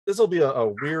this will be a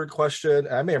weird question.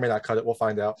 I may or may not cut it. We'll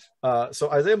find out.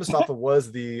 So Isaiah Mustafa was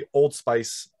the Old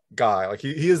Spice guy. Like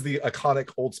he is the iconic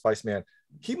Old Spice man.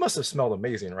 He must have smelled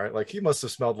amazing, right? Like he must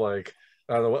have smelled like,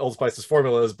 I don't know what Old Spice's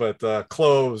formula is, but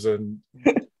cloves and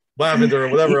lavender or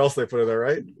whatever else they put in there,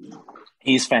 right?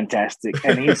 He's fantastic,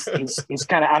 and he's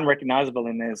kind of unrecognizable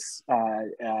in this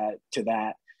to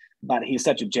that, but he's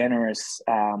such a generous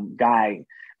guy.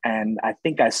 And I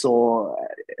think I saw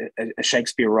a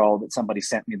Shakespeare role that somebody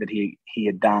sent me that he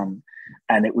had done,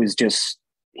 and it was just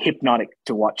hypnotic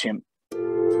to watch him.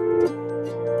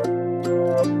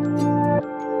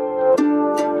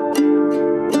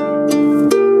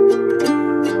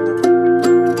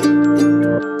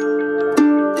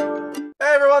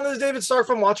 This is David Stark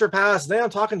from Watcher Pass. Today I'm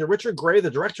talking to Richard Gray,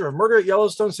 the director of Murder at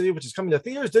Yellowstone City, which is coming to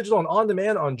theaters, digital, and on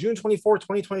demand on June 24,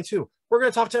 2022. We're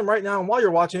going to talk to him right now, and while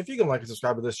you're watching, if you can like and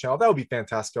subscribe to this channel, that would be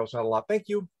fantastic. It helps out a lot. Thank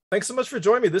you. Thanks so much for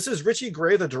joining me. This is Richie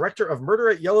Gray, the director of Murder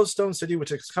at Yellowstone City,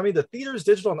 which is coming to theaters,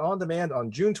 digital, and on demand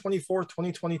on June 24,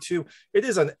 2022. It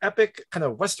is an epic kind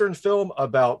of Western film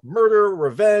about murder,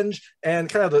 revenge, and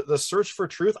kind of the search for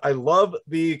truth. I love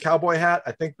the cowboy hat.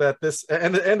 I think that this,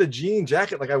 and the jean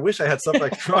jacket, like I wish I had something I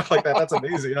could rock like that. That's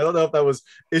amazing. I don't know if that was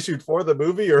issued for the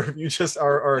movie or if you just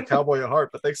are a cowboy at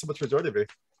heart, but thanks so much for joining me.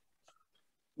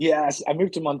 Yes, I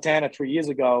moved to Montana 3 years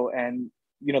ago, and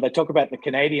you know, they talk about the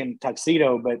Canadian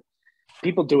tuxedo, but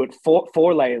people do it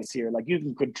four layers here. Like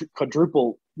you can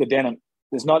quadruple the denim.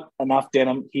 There's not enough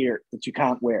denim here that you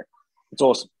can't wear. It's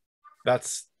awesome. That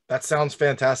sounds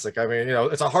fantastic. I mean, you know,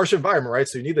 it's a harsh environment, right?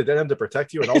 So you need the denim to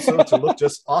protect you and also to look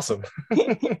just awesome.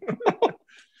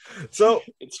 So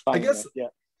it's fun, I guess yeah.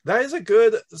 That is a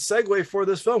good segue for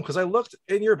this film, because I looked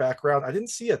in your background. I didn't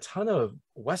see a ton of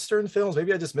Western films.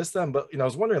 Maybe I just missed them, but you know, I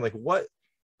was wondering like what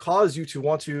caused you to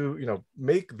want to, you know,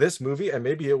 make this movie, and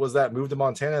maybe it was that move to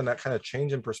Montana and that kind of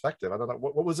change in perspective. I don't know,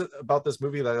 what was it about this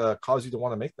movie that caused you to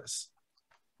want to make this?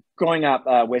 Growing up,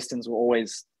 Westerns were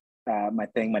always my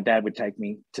thing. My dad would take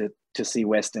me to see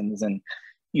Westerns, and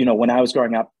you know, when I was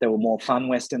growing up, there were more fun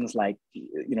Westerns like,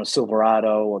 you know,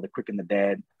 Silverado or The Quick and the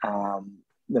Dead.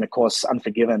 Then of course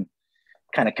Unforgiven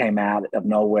kind of came out of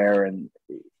nowhere, and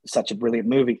such a brilliant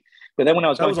movie. But then when I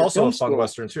was going to also a fun school,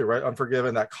 Western too, right?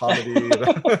 Unforgiven, that comedy.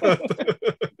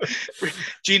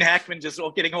 Gene Hackman just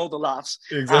getting all the laughs.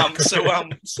 Exactly.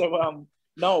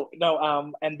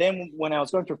 And then when I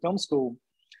was going through film school,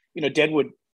 you know,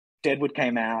 Deadwood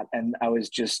came out, and I was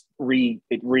just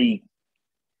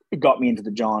it got me into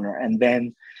the genre. And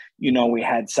then, you know, we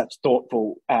had such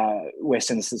thoughtful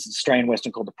Westerns. This Australian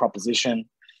Western called The Proposition,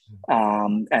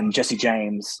 and Jesse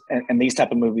James, and these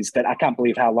type of movies that I can't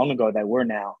believe how long ago they were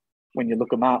now. When you look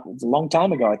them up, it's a long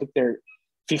time ago. I think they're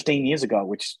 15 years ago,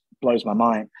 which blows my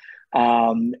mind.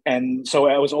 And so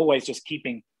I was always just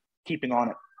keeping on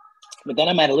it. But then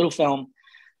I made a little film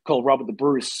called Robert the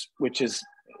Bruce, which is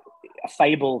a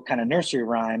fable kind of nursery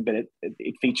rhyme, but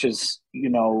it features, you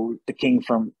know, the king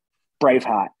from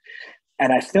Braveheart.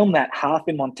 And I filmed that half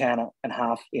in Montana and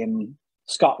half in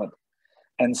Scotland.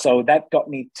 And so that got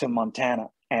me to Montana,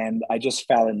 and I just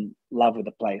fell in love with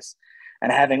the place.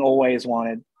 And having always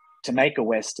wanted to make a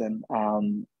Western,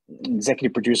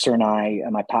 executive producer and I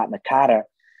and my partner Carter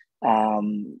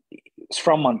is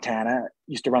from Montana,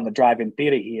 used to run the drive-in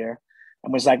theater here,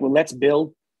 and was like, well, let's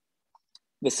build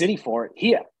the city for it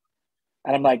here.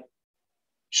 And I'm like,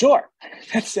 sure,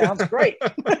 that sounds great.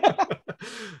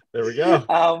 There we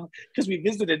go. Because we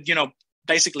visited, you know,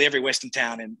 basically every Western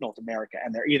town in North America,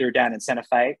 and they're either down in Santa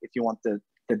Fe if you want the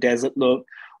desert look,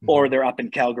 or they're up in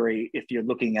Calgary if you're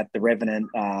looking at the Revenant,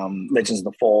 Legends of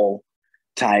the Fall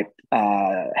type,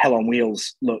 Hell on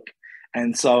Wheels look.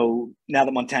 And so now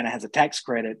that Montana has a tax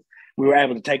credit, we were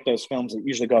able to take those films that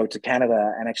usually go to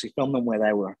Canada and actually film them where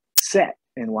they were set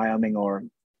in Wyoming or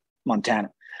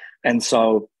Montana. And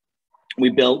so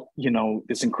we built, you know,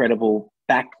 this incredible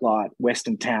backlot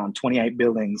Western town, 28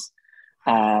 buildings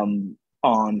on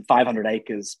 500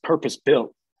 acres, purpose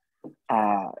built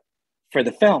for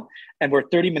the film. And we're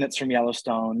 30 minutes from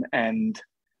Yellowstone, and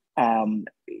it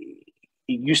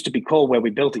used to be called, where we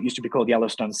built it, used to be called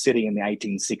Yellowstone City in the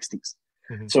 1860s.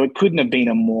 So it couldn't have been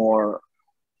a more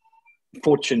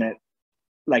fortunate,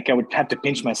 like I would have to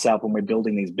pinch myself when we're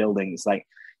building these buildings. Like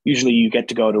usually you get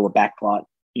to go to a backlot,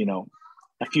 you know,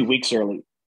 a few weeks early,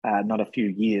 not a few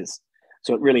years.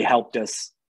 So it really helped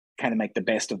us kind of make the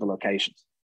best of the locations.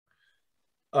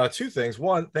 Two things.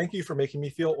 One, thank you for making me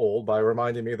feel old by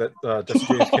reminding me that Jesse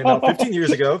James came out 15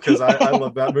 years ago, because I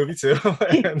love that movie too.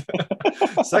 And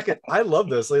second, I love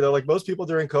this. You know, like most people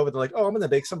during COVID, they're like, "Oh, I'm going to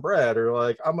bake some bread," or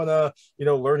like, "I'm going to, you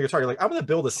know, learn guitar." You're like, "I'm going to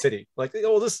build a city." Like, you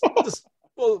know,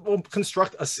 we'll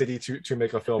construct a city to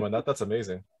make a film, and that's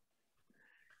amazing.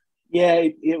 Yeah,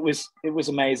 it was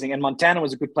amazing, and Montana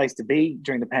was a good place to be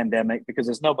during the pandemic because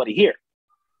there's nobody here.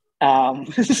 So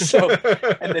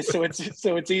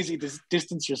it's easy to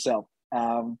distance yourself.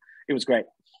 It was great.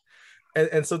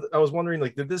 And so I was wondering,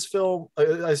 like, did this film? I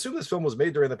assume this film was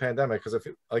made during the pandemic because, if,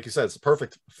 like you said, it's a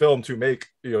perfect film to make.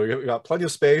 You know, you got plenty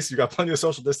of space, you got plenty of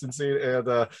social distancing,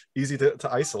 and easy to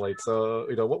isolate. So,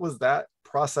 you know, what was that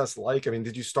process like? I mean,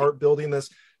 did you start building this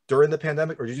during the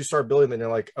pandemic, or did you start building and you're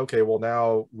like, okay, well,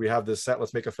 now we have this set,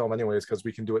 let's make a film anyways because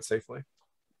we can do it safely?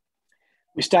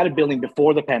 We started building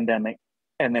before the pandemic,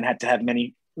 and then had to have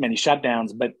many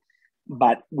shutdowns.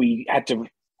 But we had to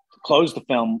close the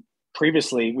film.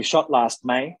 Previously, we shot last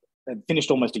May and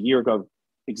finished almost a year ago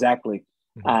exactly.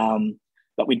 Mm-hmm.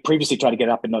 But we'd previously tried to get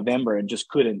up in November and just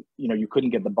couldn't. You know, you couldn't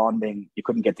get the bonding, you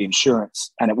couldn't get the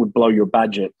insurance, and it would blow your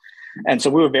budget. And so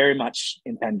we were very much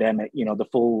in pandemic. You know, the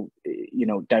full, you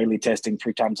know, daily testing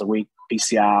 3 times a week,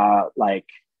 PCR, like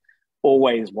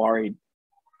always worried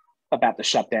about the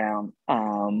shutdown.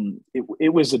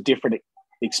 It was a different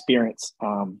experience.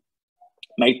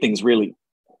 Made things really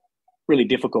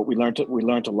difficult. We learned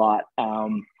a lot,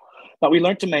 but we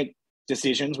learned to make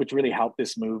decisions, which really helped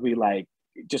this movie. Like,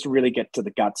 just really get to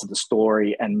the guts of the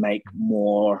story and make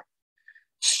more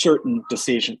certain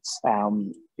decisions,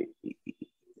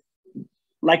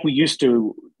 like we used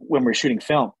to when we were shooting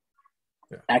film.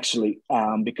 Yeah. Actually,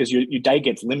 because your day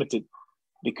gets limited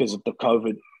because of the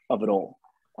COVID of it all.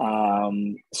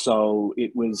 So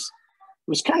it was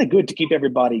kind of good to keep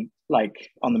everybody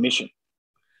like on the mission.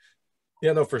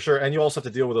 Yeah, no, for sure. And you also have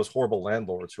to deal with those horrible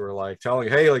landlords who are like telling,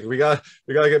 hey, like we gotta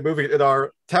get moving in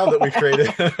our town that we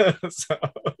created. So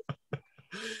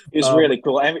it's really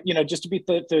cool. And you know, just to be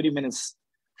 30 minutes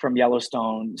from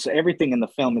Yellowstone, so everything in the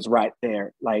film is right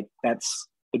there. Like, that's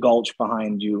the gulch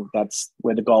behind you. That's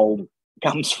where the gold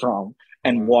comes from,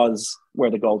 and was where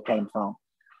the gold came from.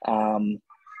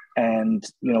 And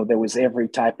you know, there was every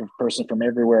type of person from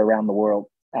everywhere around the world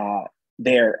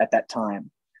there at that time.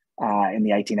 In the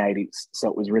 1880s, so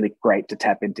it was really great to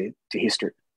tap into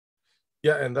history.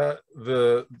 Yeah, and that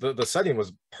the setting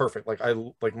was perfect.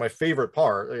 Like my favorite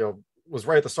part, you know, was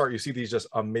right at the start. You see these just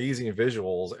amazing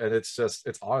visuals, and it's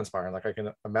awe-inspiring. Like, I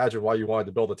can imagine why you wanted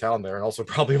to build a town there, and also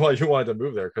probably why you wanted to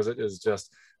move there, because it is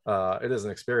just it is an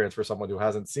experience for someone who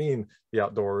hasn't seen the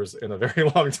outdoors in a very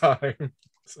long time.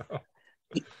 So,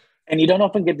 and you don't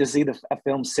often get to see a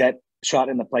film set shot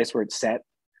in the place where it's set.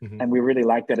 Mm-hmm. And we really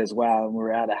liked that as well. And we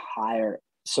were able to hire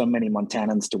so many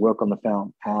Montanans to work on the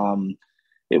film.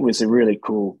 It was a really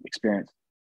cool experience.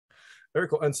 Very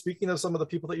cool. And speaking of some of the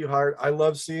people that you hired, I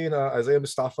love seeing Isaiah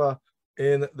Mustafa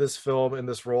in this film, in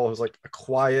this role. Who's like a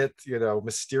quiet, you know,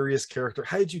 mysterious character.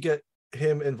 How did you get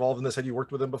him involved in this? Had you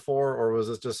worked with him before, or was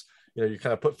this just, you know, you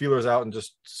kind of put feelers out and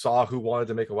just saw who wanted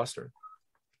to make a Western?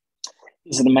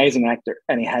 He's an amazing actor,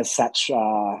 and he has such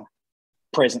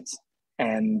presence,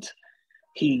 and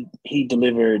he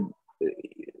delivered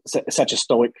such a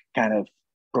stoic kind of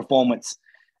performance,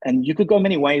 and you could go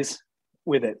many ways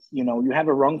with it. You know, you have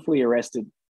a wrongfully arrested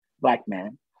Black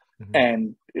man, mm-hmm.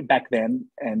 and back then,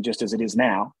 and just as it is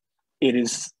now, it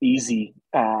is easy.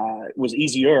 It was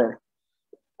easier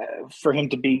for him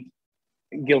to be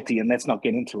guilty, and let's not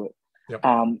get into it. Yep.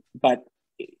 But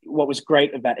what was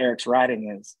great about Eric's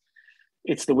writing is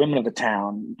it's the women of the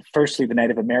town. Firstly, the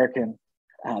Native American,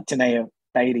 Tanea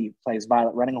Beatty plays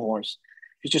Violet Running Horse.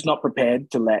 He's just not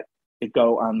prepared to let it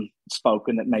go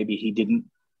unspoken that maybe he didn't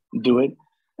do it.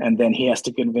 And then he has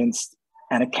to convince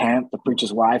Anna Camp, the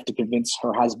preacher's wife, to convince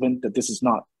her husband that this is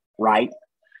not right.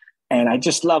 And I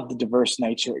just love the diverse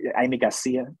nature. Aimee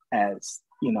Garcia, as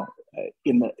you know,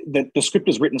 in the script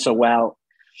is written so well,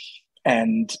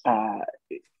 and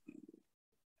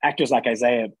actors like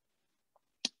Isaiah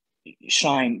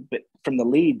shine, but from the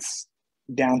leads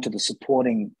down to the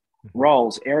supporting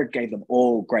roles, Eric gave them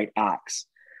all great arcs.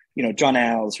 You know, John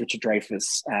Owls, Richard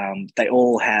Dreyfuss, they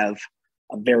all have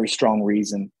a very strong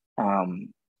reason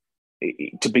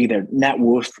to be there. Nat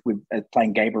Wolff with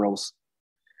playing Gabriel's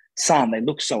son, they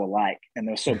look so alike and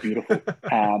they're so beautiful.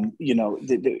 You know,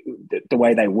 the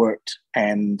way they worked.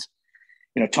 And,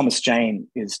 you know, Thomas Jane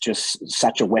is just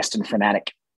such a Western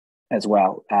fanatic as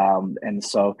well. And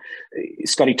so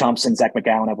Scotty Thompson, Zach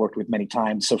McGowan, I've worked with many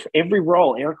times. So for every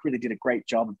role, Eric really did a great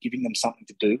job of giving them something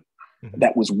to do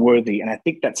that was worthy. And I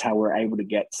think that's how we're able to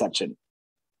get such an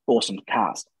awesome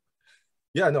cast.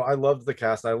 Yeah, no, I loved the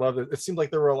cast. I loved it. It seemed like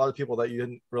there were a lot of people that you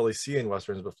didn't really see in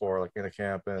Westerns before, like Anna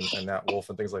Camp and Nat Wolff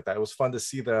and things like that. It was fun to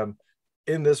see them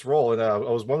in this role. And I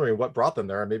was wondering what brought them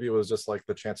there. And maybe it was just like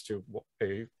the chance to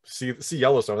see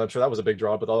Yellowstone. I'm sure that was a big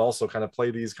draw, but they'll also kind of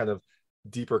play these kind of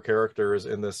deeper characters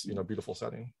in this, you know, beautiful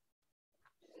setting.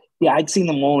 Yeah, I'd seen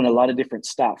them all in a lot of different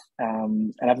stuff,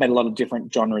 and I've made a lot of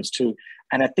different genres too.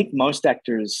 And I think most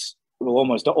actors, well,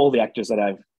 almost all the actors that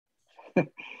I've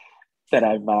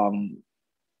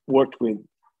worked with,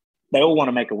 they all want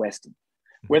to make a Western.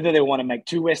 Whether they want to make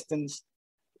two Westerns,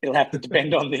 it'll have to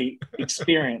depend on the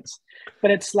experience. But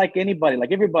it's like anybody,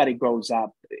 like everybody grows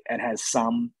up and has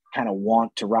some kind of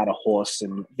want to ride a horse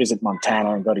and visit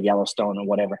Montana and go to Yellowstone or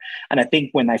whatever. And I think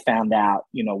when they found out,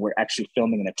 we're actually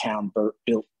filming in a town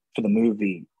built for the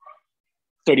movie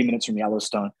 30 minutes from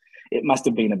Yellowstone, it must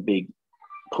have been a big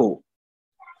pull.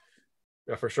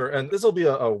 Yeah, for sure. And this will be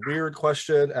a weird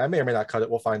question. I may or may not cut it.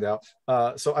 We'll find out.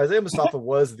 So Isaiah Mustafa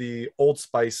was the Old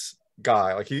Spice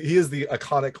guy. Like he is the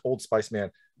iconic Old Spice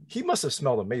man. He must have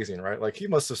smelled amazing, right? Like he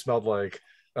must have smelled like,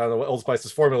 I don't know what Old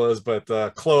Spice's formula is,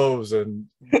 but cloves and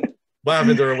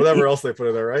lavender or whatever else they put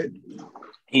in there, right?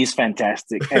 He's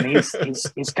fantastic, and he's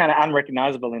kind of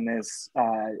unrecognizable in this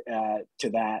to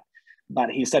that, but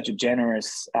he's such a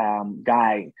generous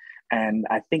guy. And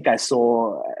I think I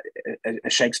saw a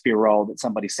Shakespeare role that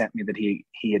somebody sent me that he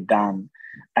had done,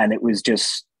 and it was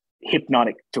just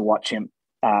hypnotic to watch him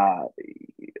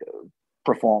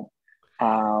perform.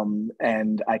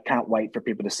 And I can't wait for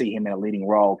people to see him in a leading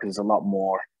role, because there's a lot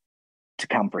more to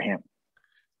come for him.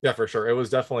 Yeah, for sure. It was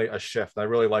definitely a shift. I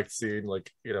really liked seeing,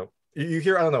 like, you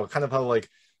hear, I don't know, kind of how like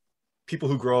people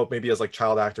who grow up maybe as like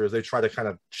child actors, they try to kind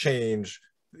of change,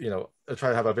 try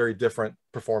to have a very different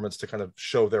performance to kind of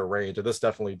show their range. And this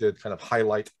definitely did kind of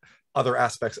highlight other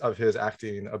aspects of his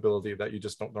acting ability that you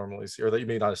just don't normally see, or that you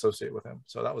may not associate with him.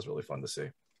 So that was really fun to see.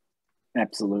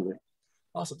 Absolutely.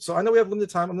 Awesome. So I know we have limited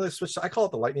time. I'm going to switch. I call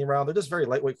it the lightning round. They're just very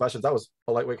lightweight questions. That was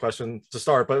a lightweight question to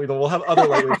start, but we'll have other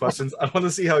lightweight questions. I want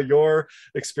to see how your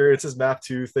experiences map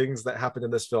to things that happened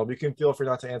in this film. You can feel free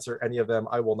not to answer any of them.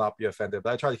 I will not be offended,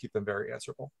 but I try to keep them very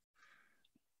answerable.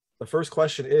 The first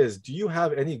question is, do you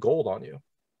have any gold on you?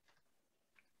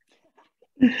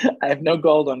 I have no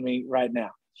gold on me right now.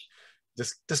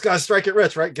 Just gotta strike it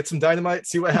rich, right? Get some dynamite,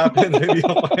 see what happens. Maybe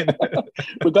you'll find it.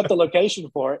 We got the location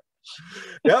for it.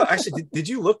 Yeah, actually, did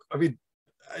you look? I mean,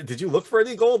 did you look for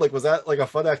any gold? Like, was that like a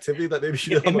fun activity that maybe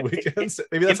you did on the weekends?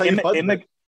 Maybe that's how you fund it.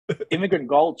 Immigrant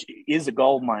Gulch is a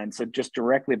gold mine, so just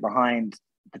directly behind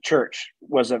the church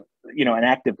was an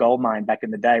active gold mine back in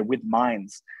the day with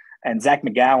mines. And Zach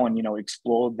McGowan,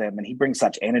 explored them, and he brings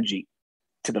such energy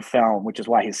to the film, which is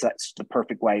why he's such the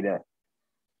perfect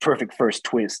first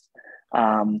twist.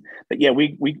 But yeah,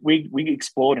 we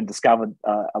explored and discovered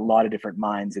a lot of different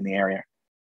mines in the area.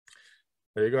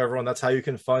 There you go, everyone. That's how you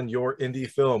can fund your indie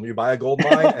film. You buy a gold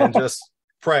mine and just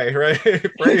pray, right?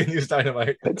 Pray and use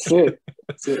dynamite. That's it.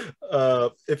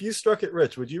 If you struck it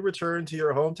rich, would you return to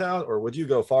your hometown, or would you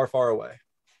go far, far away?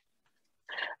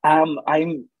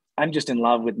 I'm just in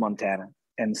love with Montana.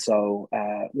 And so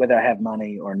whether I have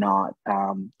money or not,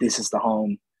 this is the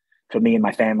home for me and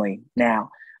my family now.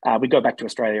 We go back to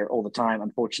Australia all the time.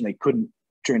 Unfortunately, couldn't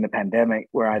during the pandemic,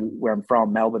 where I'm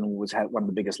from. Melbourne had one of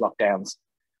the biggest lockdowns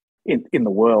in the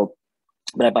world.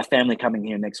 But I have my family coming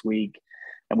here next week,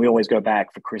 and we always go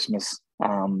back for Christmas.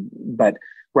 But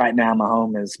right now, my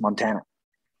home is Montana.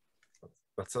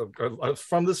 That's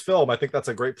from this film. I think that's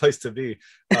a great place to be.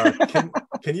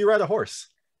 Can you ride a horse?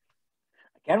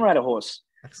 I can ride a horse.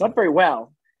 Excellent. Not very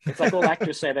well. It's like all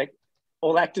actors say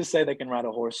they can ride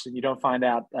a horse, and you don't find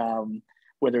out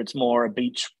whether it's more a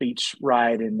beach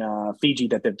ride in Fiji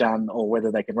that they've done, or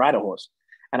whether they can ride a horse.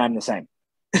 And I'm the same.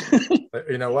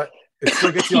 You know what? It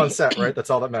still gets you on set, right? That's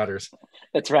all that matters.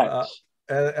 That's right.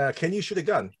 Can you shoot a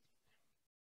gun?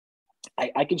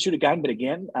 I can shoot a gun, but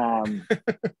again, I'm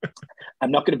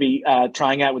not going to be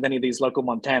trying out with any of these local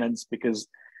Montanans, because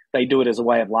they do it as a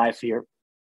way of life here.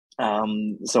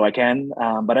 So I can,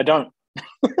 but I don't.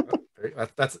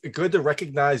 That's good to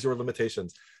recognize your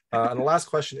limitations. And the last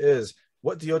question is,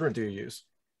 what deodorant do you use?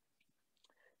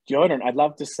 Deodorant, I'd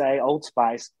love to say Old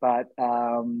Spice, but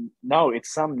no,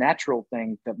 it's some natural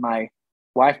thing that my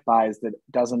wife buys that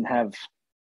doesn't have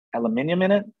aluminium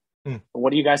in it.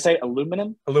 What do you guys say?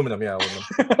 Aluminum? Aluminum, yeah,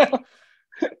 aluminum.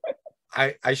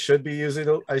 I should be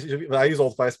using, I use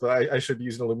Old Spice, but I should be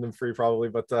using aluminum free probably,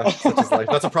 but such is life.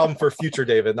 That's a problem for future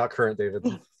David, not current David.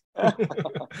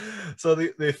 So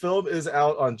the film is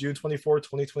out on June 24,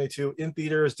 2022 in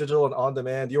theaters, digital, and on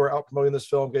demand. You are out promoting this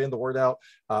film, getting the word out.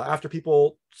 After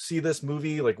people see this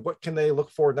movie, like, what can they look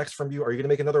for next from you? Are you going to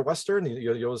make another Western?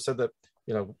 You always said that,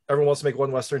 everyone wants to make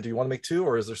one Western. Do you want to make two,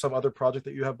 or is there some other project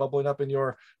that you have bubbling up in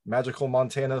your magical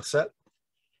Montana set?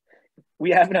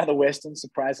 We have another Western,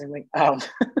 surprisingly. And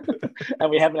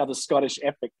we have another Scottish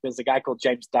epic. There's a guy called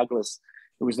James Douglas.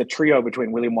 It was the trio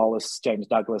between William Wallace, James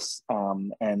Douglas,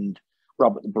 and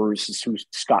Robert the Bruce, who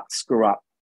Scots grew up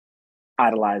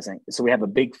idolizing. So we have a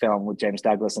big film with James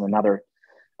Douglas and another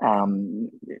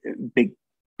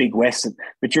big Western.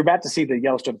 But you're about to see the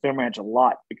Yellowstone Film Ranch a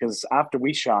lot, because after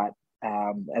we shot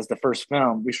as the first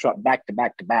film, we shot back to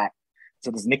back to back. So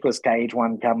there's Nicolas Cage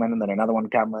one coming, and then another one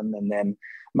coming, and then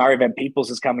Murray Van Peebles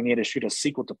is coming here to shoot a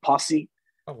sequel to Posse,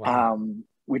 Oh, wow.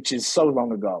 which is so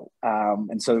long ago.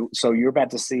 And so you're about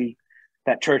to see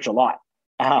that church a lot.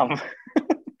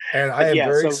 And I am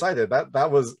very so excited.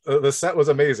 That was the set was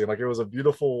amazing. Like, it was a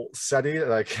beautiful setting,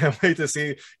 and I can't wait to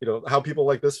see, you know, how people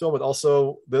like this film and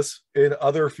also this in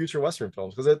other future Western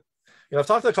films. Because it, you know, I've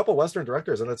talked to a couple of Western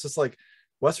directors, and it's just like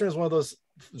Western is one of those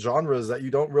genres that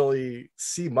you don't really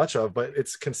see much of, but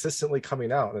it's consistently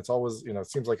coming out, and it's always, you know,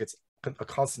 it seems like it's a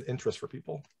constant interest for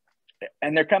people.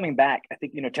 and they're coming back. I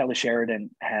think, you know, Taylor Sheridan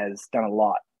has done a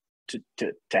lot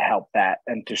to help that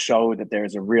and to show that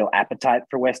there's a real appetite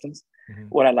for Westerns. Mm-hmm.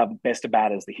 What I love best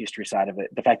about it is the history side of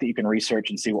it. The fact that you can research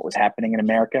and see what was happening in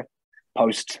America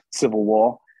post-Civil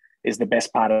War is the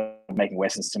best part of making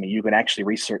Westerns to me. You can actually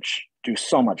research, do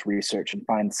so much research, and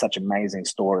find such amazing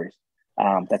stories.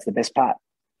 That's the best part.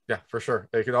 Yeah, for sure.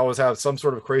 They could always have some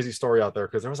sort of crazy story out there,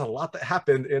 because there was a lot that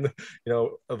happened in, you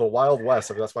know, the Wild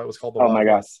West. I mean, that's why it was called the Wild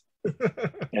West.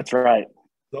 That's right.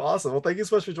 So awesome. Well, thank you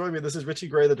so much for joining me. This is Richie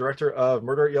Gray, the director of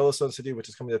Murder at Yellowstone City, which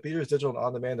is coming to theaters, digital, and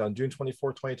on demand on June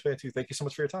 24, 2022. Thank you so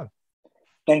much for your time.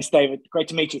 Thanks, David. Great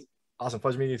to meet you. Awesome.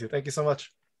 Pleasure meeting you too. Thank you so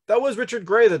much. That was Richard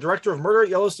Gray, the director of Murder at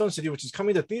Yellowstone City, which is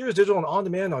coming to theaters, digital, and on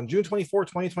demand on June 24,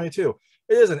 2022.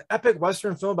 It is an epic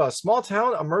Western film about a small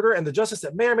town, a murder, and the justice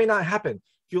that may or may not happen.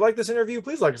 If you like this interview,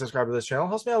 please like and subscribe to this channel. It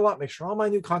helps me out a lot. Make sure all my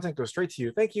new content goes straight to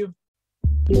you. Thank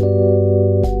you.